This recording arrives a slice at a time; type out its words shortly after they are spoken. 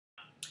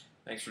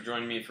Thanks for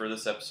joining me for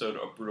this episode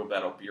of Brutal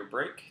Battle Beer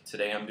Break.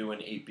 Today I'm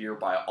doing a beer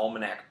by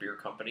Almanac Beer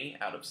Company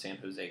out of San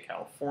Jose,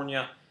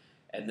 California.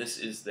 And this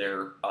is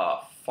their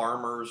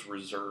Farmer's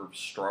Reserve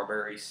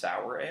Strawberry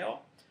Sour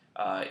Ale.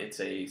 It's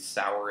a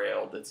sour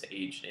ale that's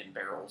aged in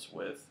barrels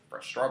with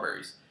fresh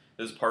strawberries.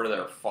 This is part of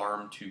their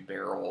farm to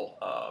barrel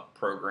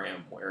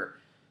program where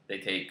they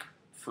take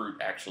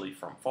fruit actually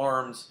from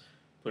farms,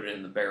 put it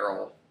in the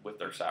barrel with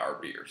their sour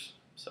beers.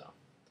 So,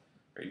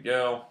 there you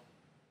go.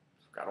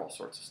 Got all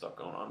sorts of stuff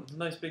going on.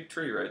 Nice big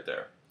tree right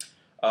there.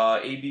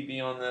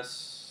 ABV on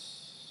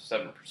this,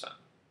 7%.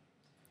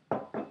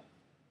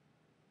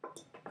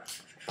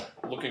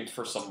 Looking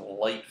for some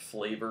light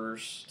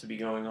flavors to be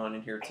going on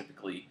in here.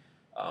 Typically,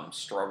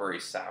 strawberry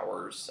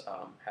sours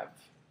have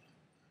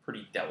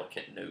pretty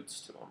delicate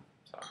notes to them.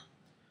 So,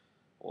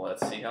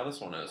 let's see how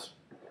this one is.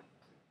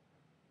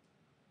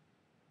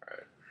 All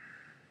right.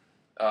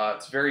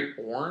 It's very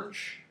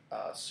orange,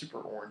 super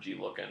orangey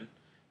looking.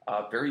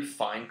 Very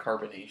fine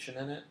carbonation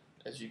in it.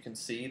 As you can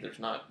see, there's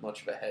not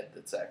much of a head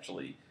that's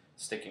actually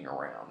sticking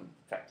around. In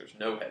fact, there's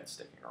no head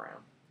sticking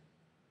around.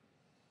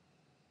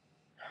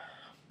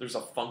 There's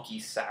a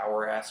funky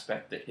sour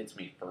aspect that hits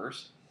me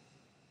first.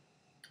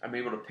 I'm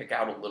able to pick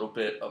out a little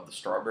bit of the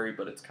strawberry,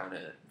 but it's kind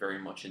of very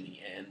much in the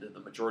end. The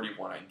majority of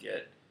what I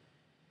get,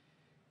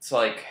 it's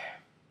like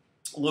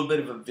a little bit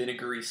of a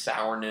vinegary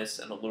sourness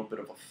and a little bit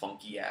of a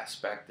funky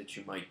aspect that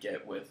you might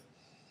get with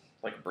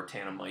like a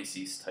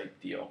Brettanomyces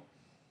type deal.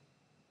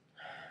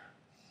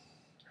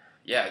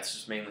 Yeah, it's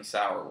just mainly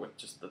sour with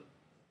just the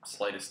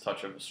slightest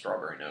touch of a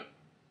strawberry note.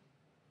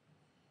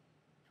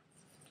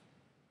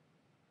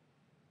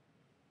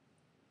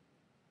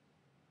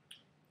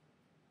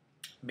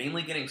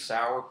 Mainly getting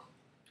sour.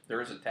 There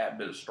is a tad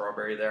bit of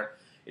strawberry there.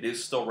 It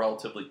is still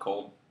relatively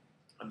cold.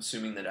 I'm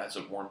assuming that as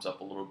it warms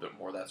up a little bit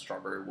more, that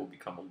strawberry will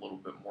become a little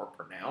bit more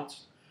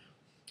pronounced.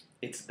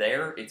 It's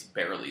there. It's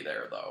barely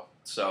there, though.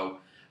 So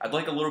I'd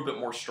like a little bit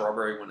more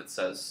strawberry when it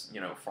says, you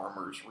know,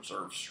 Farmer's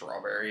Reserve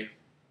Strawberry.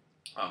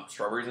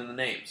 Strawberry's in the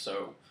name,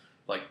 so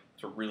like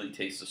to really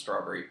taste the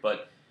strawberry.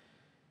 But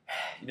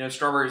you know,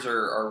 strawberries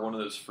are one of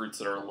those fruits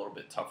that are a little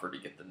bit tougher to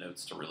get the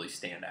notes to really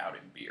stand out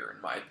in beer,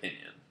 in my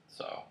opinion.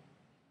 So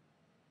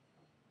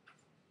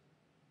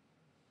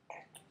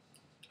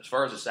as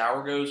far as the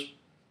sour goes,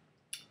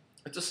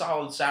 it's a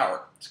solid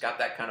sour. It's got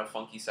that kind of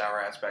funky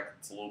sour aspect.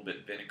 It's a little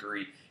bit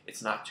vinegary.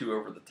 It's not too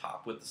over the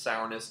top with the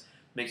sourness.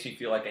 Makes me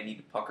feel like I need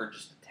to pucker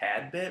just a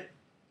tad bit,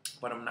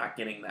 but I'm not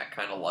getting that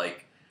kind of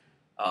like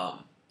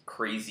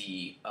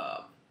crazy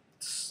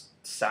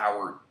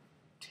sour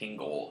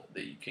tingle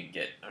that you can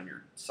get on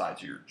your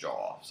sides of your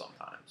jaw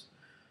sometimes.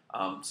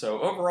 So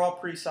overall,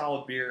 pretty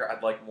solid beer.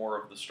 I'd like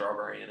more of the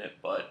strawberry in it,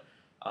 but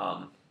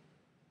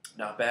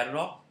not bad at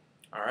all.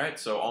 All right,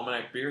 so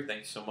Almanac Beer, thank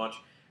you so much.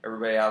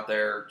 Everybody out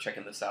there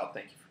checking this out,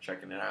 thank you for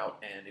checking it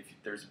out. And if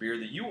there's a beer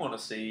that you want to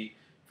see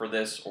for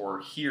this or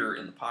hear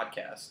in the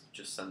podcast,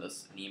 just send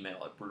us an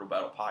email at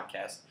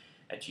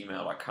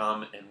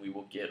brutalbattlepodcast@gmail.com, and we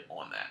will get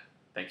on that.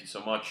 Thank you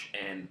so much,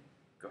 and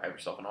go have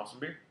yourself an awesome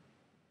beer.